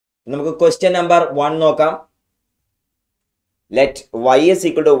നമുക്ക് question number 1 നോക്കാം. Let y is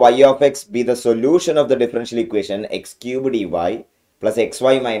equal to y of x be the solution of the differential equation x cube dy plus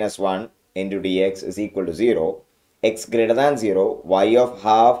xy minus 1 into dx is equal to 0. X greater than 0, y of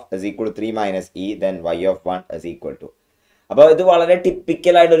half is equal to 3 minus e, then y of 1 is equal to. അപ്പോൾ ഇത് വളരെ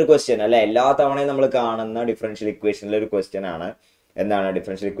typical ആയിട്ടൊരു question അല്ലെ, എല്ലാ തവണയും നമ്മൾ കാണുന്ന differential ഇക്വേഷനിലെ ഒരു ക്വസ്റ്റ്യൻ ആണ്. എന്താണ്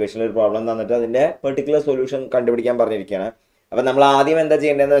ഡിഫറൻഷ്യൽ ഇക്വേഷനിൽ ഒരു പ്രോബ്ലം തന്നിട്ട് അതിന്റെ പെർട്ടിക്കുലർ സൊല്യൂഷൻ കണ്ടുപിടിക്കാൻ പറഞ്ഞിരിക്കുകയാണ്. അപ്പം നമ്മൾ ആദ്യം എന്താ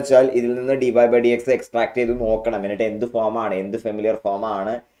ചെയ്യേണ്ടതെന്ന് വെച്ചാൽ ഇതിൽ നിന്ന് dy by dx എക്സ്ട്രാക്ട് ചെയ്ത് നോക്കണം, എന്നിട്ട് എന്ത് ഫോമാണ്, എന്ത് ഫെമിലിയർ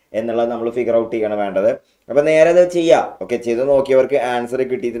ഫോമാണ് എന്നുള്ളത് നമ്മൾ ഫിഗർ ഔട്ട് ചെയ്യണം വേണ്ടത്. അപ്പം നേരെ അത് ചെയ്യാം. ഓക്കെ, ചെയ്ത് നോക്കിയവർക്ക് ആൻസർ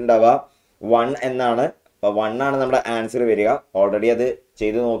കിട്ടിയിട്ടുണ്ടാവുക 1 എന്നാണ്. അപ്പോൾ 1 ആണ് നമ്മുടെ ആൻസർ വരിക. ഓൾറെഡി അത്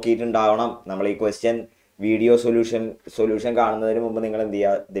ചെയ്ത് നോക്കിയിട്ടുണ്ടാവണം. നമ്മൾ ഈ ക്വസ്റ്റ്യൻ വീഡിയോ സൊല്യൂഷൻ കാണുന്നതിന് മുമ്പ് നിങ്ങൾ എന്ത്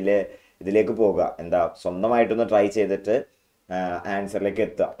ചെയ്യുക, ഇതിലേക്ക് പോകുക, എന്താ സ്വന്തമായിട്ടൊന്ന് ട്രൈ ചെയ്തിട്ട് ആൻസറിലേക്ക്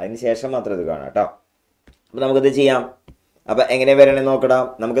എത്തുക. അതിന് ശേഷം മാത്രം ഇത് കാണാം കേട്ടോ. അപ്പം നമുക്കിത് ചെയ്യാം. അപ്പം എങ്ങനെ വരണേ നോക്കണം.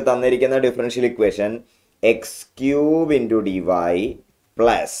 നമുക്ക് തന്നിരിക്കുന്ന differential equation X cube into D Y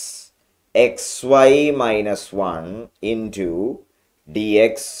plus X Y minus 1 into D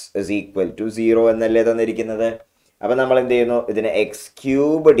X is equal to 0 എന്നല്ലേ തന്നിരിക്കുന്നത്. അപ്പം നമ്മൾ എന്ത് ചെയ്യുന്നു, ഇതിന് X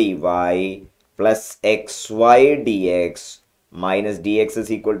cube D Y plus X Y D X minus D X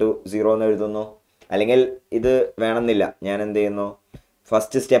is equal to 0 എന്ന് എഴുതുന്നു. അല്ലെങ്കിൽ ഇത് വേണമെന്നില്ല, ഞാൻ എന്ത് ചെയ്യുന്നു,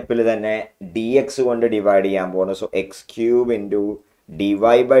 ഫസ്റ്റ് സ്റ്റെപ്പിൽ തന്നെ ഡി എക്സ് കൊണ്ട് ഡിവൈഡ് ചെയ്യാൻ പോകുന്നു. So X cube into D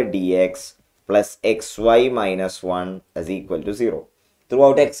Y by D X plus X Y minus 1 is equal to 0. Through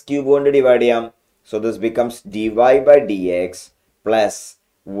out X cube കൊണ്ട് ഡിവൈഡ് ചെയ്യാം. So this becomes D Y by D X plus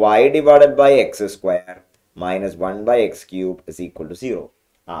Y divided by X square minus 1 by X cube is equal to 0.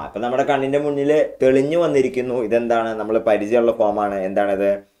 അപ്പം നമ്മുടെ കണ്ണിൻ്റെ മുന്നിൽ തെളിഞ്ഞു വന്നിരിക്കുന്നു. ഇതെന്താണ്, നമ്മൾ പരിചയമുള്ള ഫോമാണ്.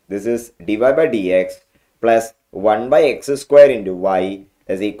 എന്താണിത്? This is D Y by D X plus 1 by x square into y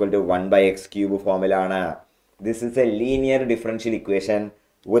is equal to 1 by x cube ഫോമിലാണ്. This is a linear differential equation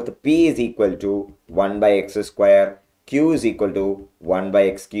with p is equal to 1 by x square, q is equal to 1 by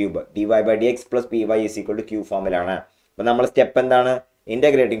x cube. dy by dx plus py is equal to q ഫോമിലാണ്. അപ്പോൾ നമ്മൾ step എന്താണ്,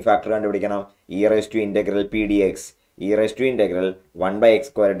 integrating factor കണ്ടുപിടിക്കണം. e raised to integral p dx, e raised to integral 1 by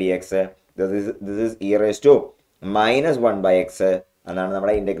x square dx. This is e raised to minus 1 by x എന്നാണ്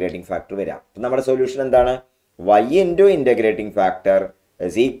നമ്മുടെ integrating factor വരിക. അപ്പം നമ്മുടെ സൊല്യൂഷൻ എന്താണ്, y into integrating factor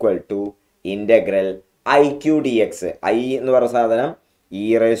is equal to integral I Q D X. I എന്ന് പറയുന്ന സാധനം E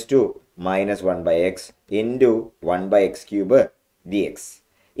raise to minus 1 by X into 1 by X cube D X.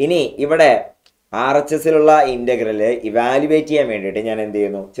 ഇനി ഇവിടെ ആർ എച്ച് എസിലുള്ള ഇൻ്റഗ്രൽ ഇവാലുവേറ്റ് ചെയ്യാൻ വേണ്ടിയിട്ട് ഞാൻ എന്ത്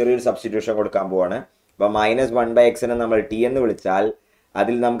ചെയ്യുന്നു, ചെറിയൊരു സബ്സ്റ്റിറ്റ്യൂഷൻ കൊടുക്കാൻ പോവാണ്. അപ്പോൾ മൈനസ് 1 ബൈ എക്സിനെ നമ്മൾ ടി എന്ന് വിളിച്ചാൽ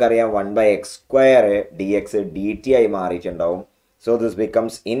അതിൽ നമുക്കറിയാം 1 by X square D X D T ആയി മാറിയിട്ടുണ്ടാവും. So this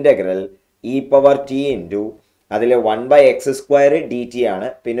becomes integral e power t into അതിൽ 1 by x square D T ആണ്,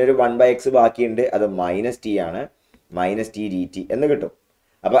 പിന്നെ ഒരു 1 by x ബാക്കിയുണ്ട്, അത് മൈനസ് ടി ആണ്, മൈനസ് ടി ഡി ടി എന്ന് കിട്ടും.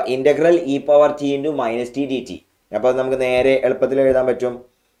 അപ്പോൾ integral E power T into minus T D T. അപ്പോൾ നമുക്ക് നേരെ എളുപ്പത്തിൽ എഴുതാൻ പറ്റും.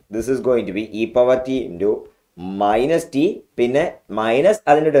 This is going to B E power T into minus T, പിന്നെ മൈനസ്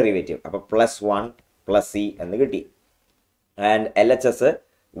അതിൻ്റെ ഡെറിവേറ്റീവ്, അപ്പോൾ പ്ലസ് 1 പ്ലസ് സി എന്ന് കിട്ടി. And L H S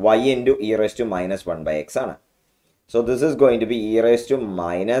Y into E raise to minus 1 by x ആണ്. So this is going to be e raised to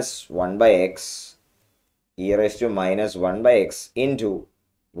minus 1 by x, e raised to minus 1 by x into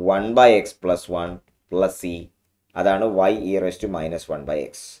 1 by x plus 1 plus c. അതാണ് y e raised to minus 1 by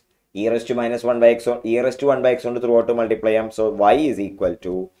x. e raised to minus 1 by x, e raised to 1 by x കൊണ്ട് throughout multiply ചെയ്യാം. So y is equal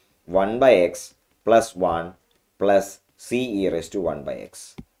to 1 by x plus 1 plus c e raised to 1 by x.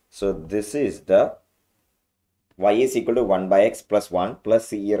 So this is the y is equal to 1 by x plus 1 plus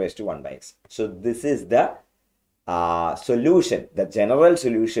c e raised to 1 by x. So this is the solution, the general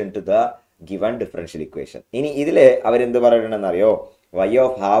solution to the given differential equation. ഇനി ഇതിൽ അവരെന്ത് പറയണമെന്ന് അറിയോ, y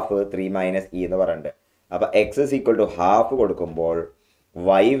of half 3 minus e എന്ന് പറയുന്നുണ്ട്. അപ്പോൾ x is equal to half കൊടുക്കുമ്പോൾ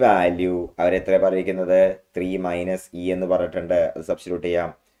y value അവരെത്ര പറഞ്ഞിരിക്കുന്നത് 3 minus e എന്ന് പറഞ്ഞിട്ടുണ്ട്. അത് സബ്സ്റ്റിറ്റ്യൂട്ട്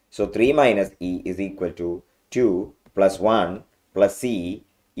ചെയ്യാം. So 3 minus e is equal to 2 plus 1 plus c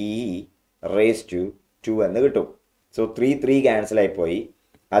e raised to 2 എന്ന് കിട്ടും. സോ 3 ക്യാൻസൽ ആയിപ്പോയി.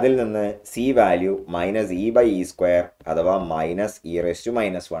 അതിൽ നിന്ന് C value minus E by E square അഥവാ minus E raise to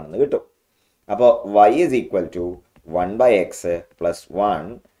minus 1 എന്ന് കിട്ടും. അപ്പോൾ y is equal to 1 by X plus 1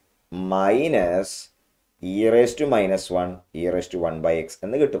 minus E raise to minus 1 E raise to 1 by X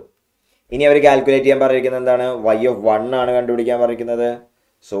എന്ന് കിട്ടും. ഇനി അവർ കാൽക്കുലേറ്റ് ചെയ്യാൻ പറഞ്ഞിരിക്കുന്നത് എന്താണ്, y ഓഫ് 1 ആണ് കണ്ടുപിടിക്കാൻ പറഞ്ഞിരിക്കുന്നത്.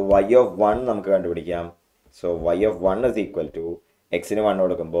 സോ y ഓഫ് 1 നമുക്ക് കണ്ടുപിടിക്കാം. So y of 1 is equal to എക്സിന് 1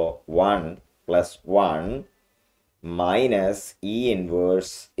 കൊടുക്കുമ്പോൾ 1 plus 1 minus e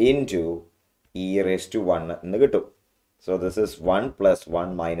inverse into e raised to 1 എന്ന് കിട്ടും. So this is 1 plus 1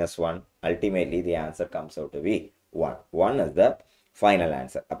 minus 1. Ultimately the answer comes out to be 1. 1 is the final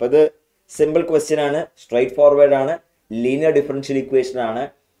answer. അപ്പോൾ ഇത് simple question ആണ്, straight forward ആണ്, linear differential equation ആണ്.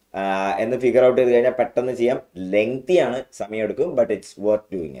 എന്ന് figure out ചെയ്ത് കഴിഞ്ഞാൽ പെട്ടെന്ന് ചെയ്യാം. ലെങ്തി ആണ്, സമയം എടുക്കും, but it's worth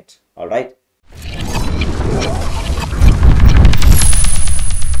doing it. Alright.